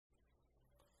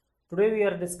Today we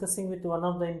are discussing with one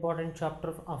of the important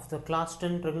chapter of the class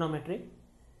 10 trigonometry,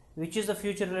 which is a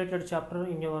future related chapter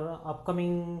in your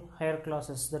upcoming higher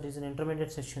classes, that is an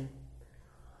intermediate session.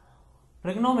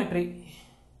 Trigonometry.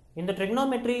 In the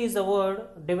trigonometry is a word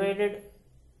divided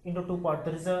into two parts.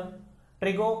 There is a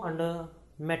trigo and a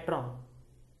metron.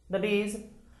 That is,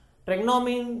 trigono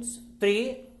means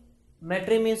three,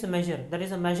 metry means measure. That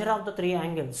is a measure of the three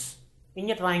angles in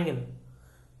a triangle.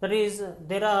 That is,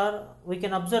 we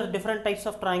can observe different types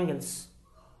of triangles.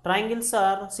 Triangles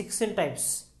are 16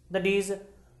 types. That is,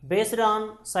 based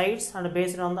on sides and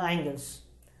based on the angles.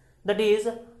 That is,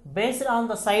 based on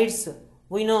the sides,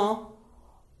 we know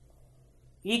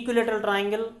equilateral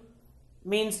triangle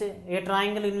means a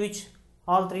triangle in which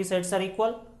all three sides are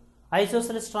equal.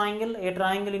 Isosceles triangle, a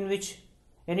triangle in which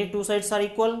any two sides are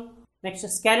equal. Next,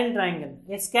 scalene triangle,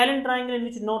 a scalene triangle in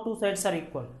which no two sides are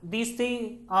equal. These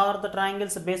three are the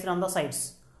triangles based on the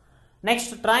sides.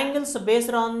 Next, triangles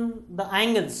based on the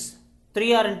angles,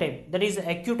 three are in type. That is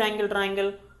acute angle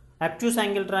triangle, obtuse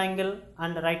angle triangle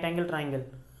and right angle triangle.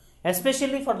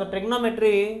 Especially for the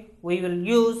trigonometry, we will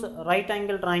use right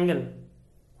angle triangle.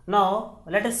 Now,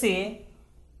 let us see,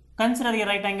 consider a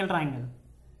right angle triangle.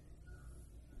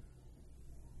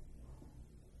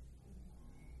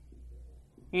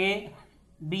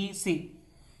 ABC.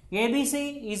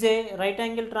 ABC is a right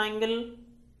angle triangle.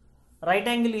 Right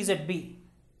angle is at B.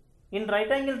 In right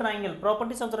angle triangle,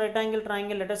 properties of the right angle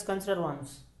triangle, let us consider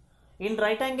once. In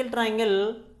right angle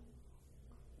triangle,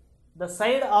 the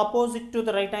side opposite to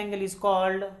the right angle is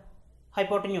called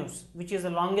hypotenuse, which is the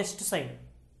longest side.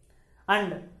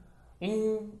 And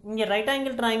in a right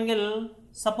angle triangle,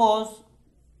 suppose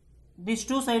these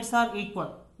two sides are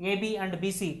equal, AB and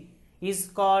BC is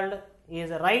called is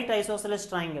a right isosceles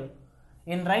triangle.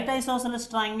 In right isosceles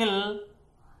triangle,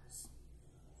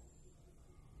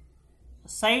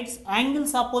 sides,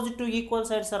 angles opposite to equal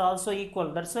sides are also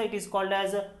equal. That's why it is called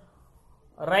as a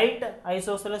right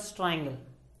isosceles triangle.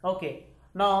 Okay.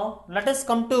 Now let us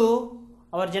come to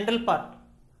our general part.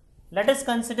 Let us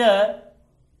consider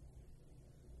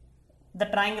the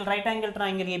triangle, right angle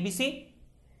triangle ABC.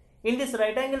 In this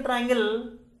right angle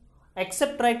triangle,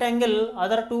 except right angle,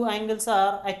 other two angles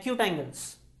are acute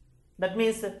angles. That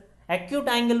means acute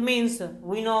angle means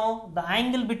we know the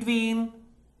angle between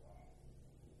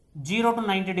 0 to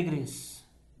 90 degrees,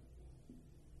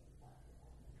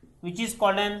 which is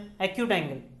called an acute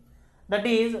angle. That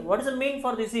is, what is the mean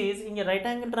for this is, in a right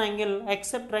angle triangle,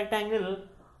 except right angle,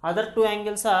 other two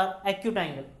angles are acute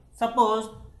angle. Suppose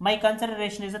my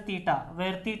consideration is a theta,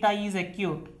 where theta is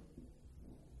acute.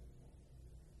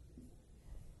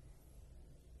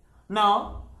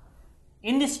 Now,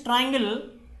 in this triangle,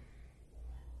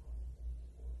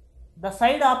 the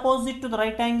side opposite to the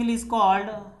right angle is called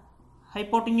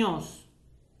hypotenuse.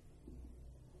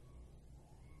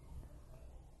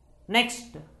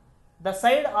 Next, the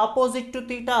side opposite to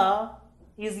theta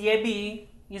is AB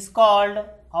is called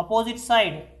opposite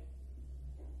side.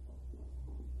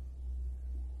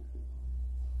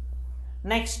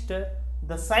 Next,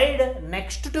 the side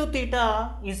next to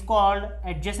theta is called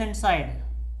adjacent side.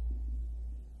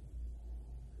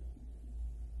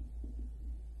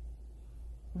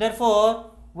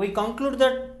 Therefore, we conclude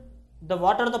that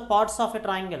what are the parts of a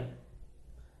triangle?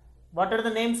 What are the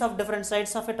names of different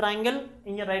sides of a triangle?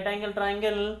 In a right angle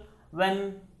triangle,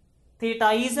 when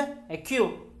theta is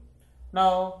acute,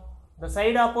 now the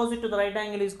side opposite to the right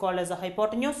angle is called as a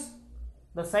hypotenuse.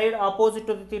 The side opposite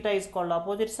to the theta is called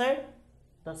opposite side.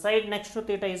 The side next to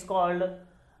theta is called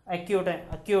acute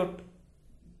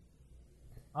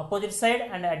opposite side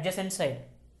and adjacent side.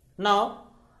 Now,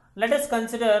 let us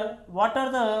consider what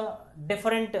are the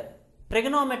different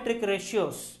trigonometric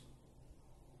ratios.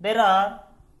 There are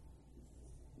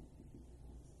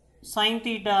sin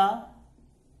theta,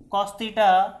 cos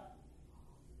theta,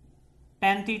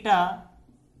 tan theta,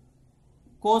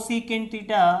 cosecant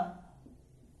theta,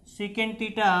 secant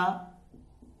theta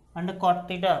and cot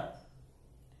theta.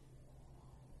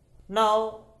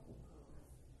 Now,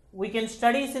 we can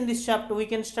study in this chapter, we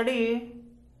can study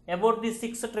about the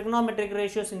 6 trigonometric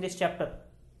ratios in this chapter.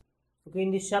 Okay,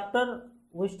 in this chapter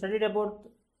we studied about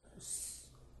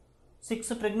 6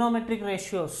 trigonometric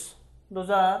ratios. Those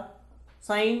are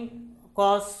sin,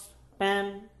 cos,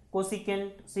 tan,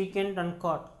 cosecant, secant and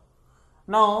cot.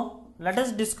 Now let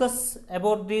us discuss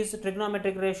about these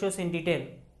trigonometric ratios in detail.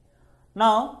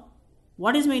 Now,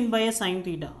 what is meant by a sin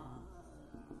theta?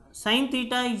 Sin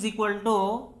theta is equal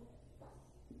to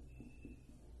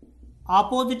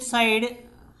opposite side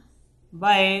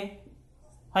by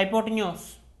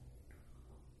hypotenuse.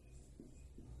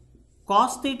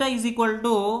 Cos theta is equal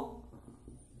to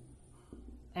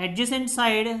adjacent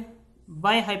side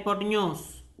by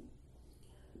hypotenuse.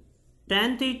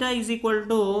 Tan theta is equal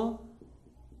to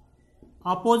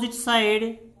opposite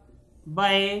side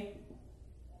by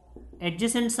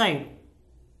adjacent side.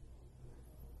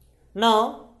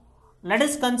 Now let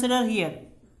us consider here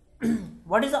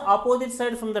what is the opposite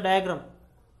side from the diagram.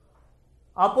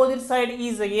 Opposite side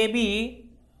is AB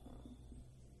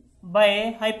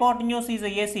by hypotenuse is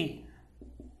AC,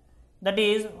 that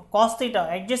is cos theta.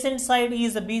 Adjacent side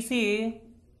is BC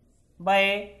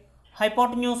by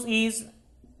hypotenuse is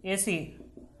AC.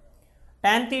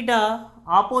 Tan theta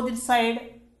opposite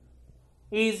side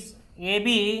is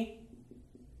AB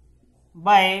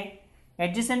by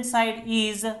adjacent side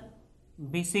is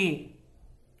BC.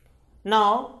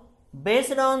 Now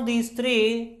based on these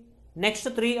three, next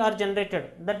three are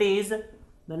generated, that is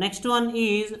the next one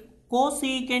is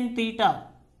cosecant theta.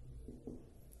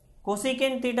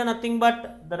 Cosecant theta nothing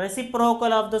but the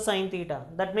reciprocal of the sin theta.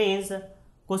 That means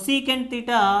cosecant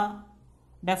theta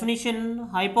definition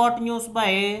hypotenuse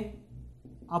by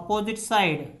opposite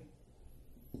side.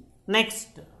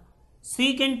 Next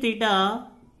secant theta,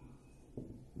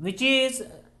 which is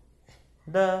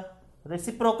the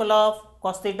reciprocal of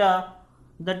cos theta,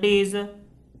 that is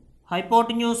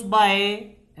hypotenuse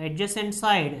by adjacent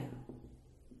side.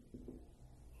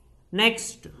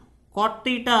 Next cot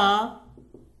theta.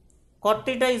 Cot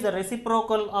theta is the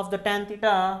reciprocal of the tan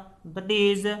theta, that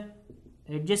is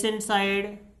adjacent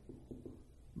side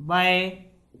by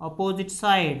opposite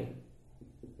side.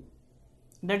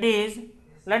 That is,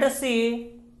 let us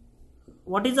see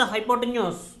what is the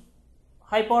hypotenuse.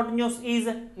 Hypotenuse is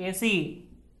AC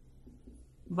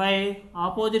by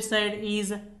opposite side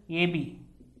is AB.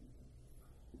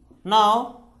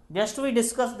 Now just we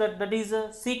discussed that is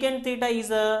secant theta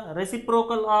is a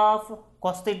reciprocal of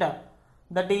cos theta,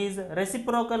 that is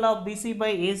reciprocal of BC by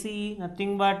AC,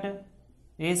 nothing but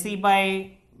AC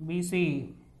by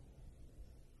BC.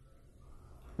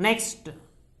 Next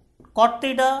cot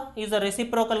theta is a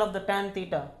reciprocal of the tan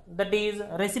theta, that is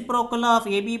reciprocal of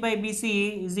AB by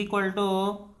BC is equal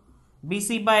to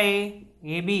BC by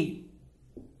AB.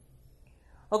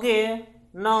 Okay,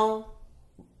 now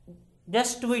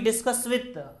just we discuss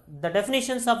with the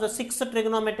definitions of the 6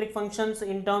 trigonometric functions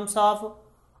in terms of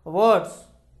words.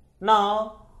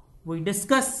 Now we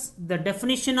discuss the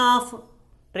definition of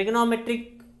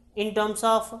trigonometric in terms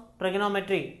of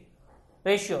trigonometry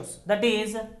ratios. That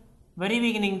is very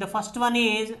beginning, the first one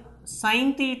is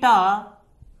sin theta,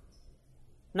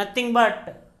 nothing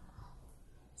but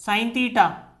sin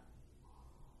theta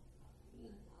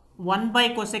 1 by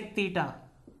cosec theta.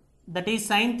 That is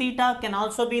sin theta can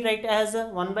also be written as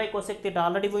 1 by cosec theta.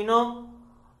 Already we know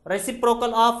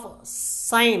reciprocal of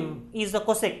sin is the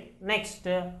cosec. Next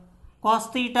cos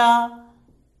theta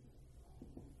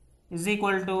is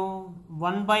equal to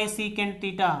 1 by secant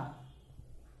theta.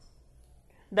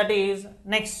 That is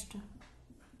next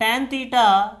tan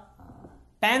theta.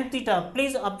 Tan theta,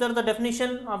 please observe the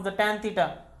definition of the tan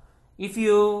theta. If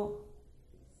you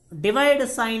divide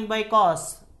sin by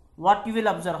cos, what you will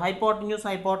observe?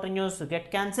 Hypotenuse get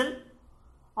cancelled,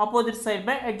 opposite side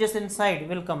by adjacent side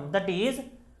will come. That is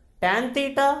tan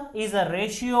theta is a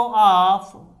ratio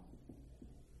of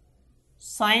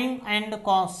sin and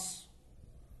cos.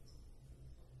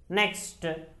 Next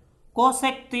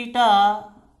cosec theta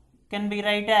can be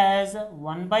written as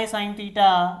 1 by sin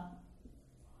theta.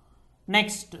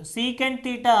 Next secant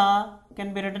theta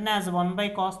can be written as 1 by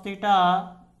cos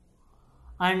theta,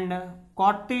 and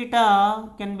cot theta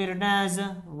can be written as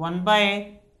 1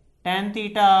 by tan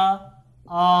theta,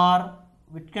 or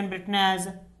it can be written as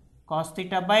cos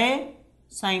theta by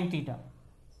sin theta.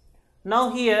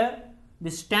 Now here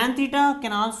this tan theta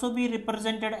can also be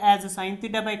represented as sin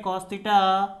theta by cos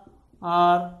theta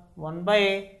or 1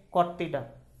 by cot theta.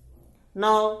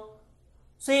 Now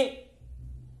see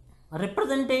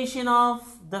representation of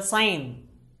the sign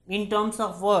in terms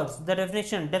of words, the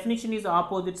definition is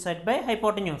opposite side by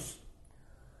hypotenuse,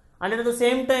 and at the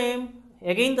same time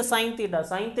again the sin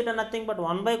theta nothing but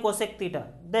 1 by cosec theta.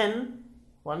 Then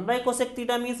 1 by cosec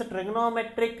theta means a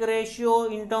trigonometric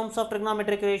ratio in terms of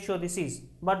trigonometric ratio, this is,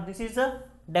 but this is a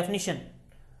definition.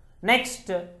 Next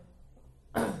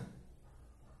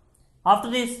after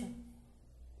this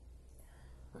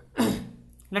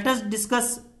let us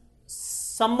discuss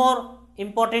some more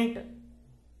important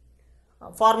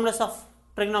formulas of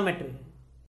trigonometry.